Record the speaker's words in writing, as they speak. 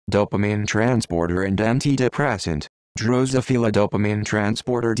dopamine transporter and antidepressant. Drosophila dopamine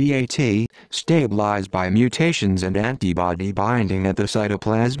transporter DAT, stabilized by mutations and antibody binding at the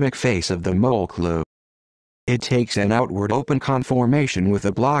cytoplasmic face of the molecule. It takes an outward open conformation with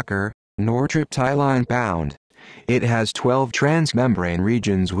a blocker, nortriptyline bound. It has 12 transmembrane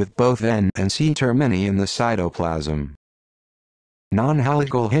regions with both N and C termini in the cytoplasm.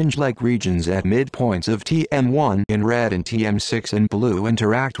 Non-helical hinge-like regions at midpoints of TM1 in red and TM6 in blue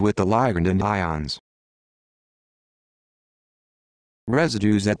interact with the ligand and ions.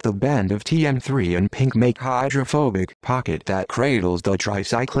 Residues at the bend of TM3 in pink make hydrophobic pocket that cradles the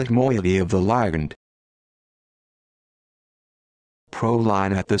tricyclic moiety of the ligand.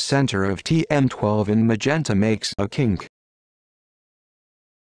 Proline at the center of TM12 in magenta makes a kink.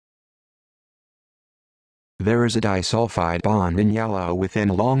 There is a disulfide bond in yellow within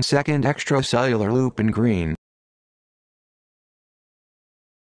a long second extracellular loop in green.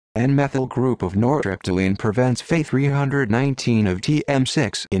 N-methyl group of nortriptyline prevents Phe319 of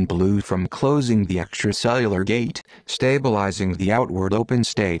TM6 in blue from closing the extracellular gate, stabilizing the outward open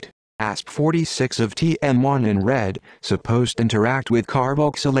state. Asp46 of TM1 in red, supposed to interact with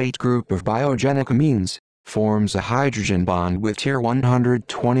carboxylate group of biogenic amines, forms a hydrogen bond with tier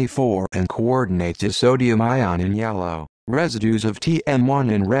 124 and coordinates a sodium ion in yellow. Residues of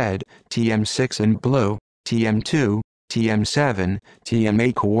TM1 in red, TM6 in blue, TM2, TM7,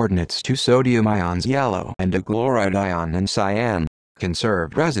 TM8 coordinates two sodium ions yellow and a chloride ion in cyan.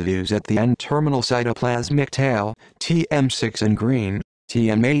 Conserved residues at the N-terminal cytoplasmic tail, TM6 in green,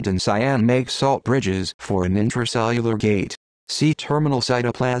 TM8 in cyan make salt bridges for an intracellular gate. C-terminal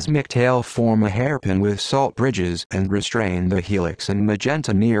cytoplasmic tail form a hairpin with salt bridges and restrain the helix in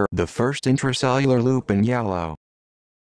magenta near the first intracellular loop in yellow.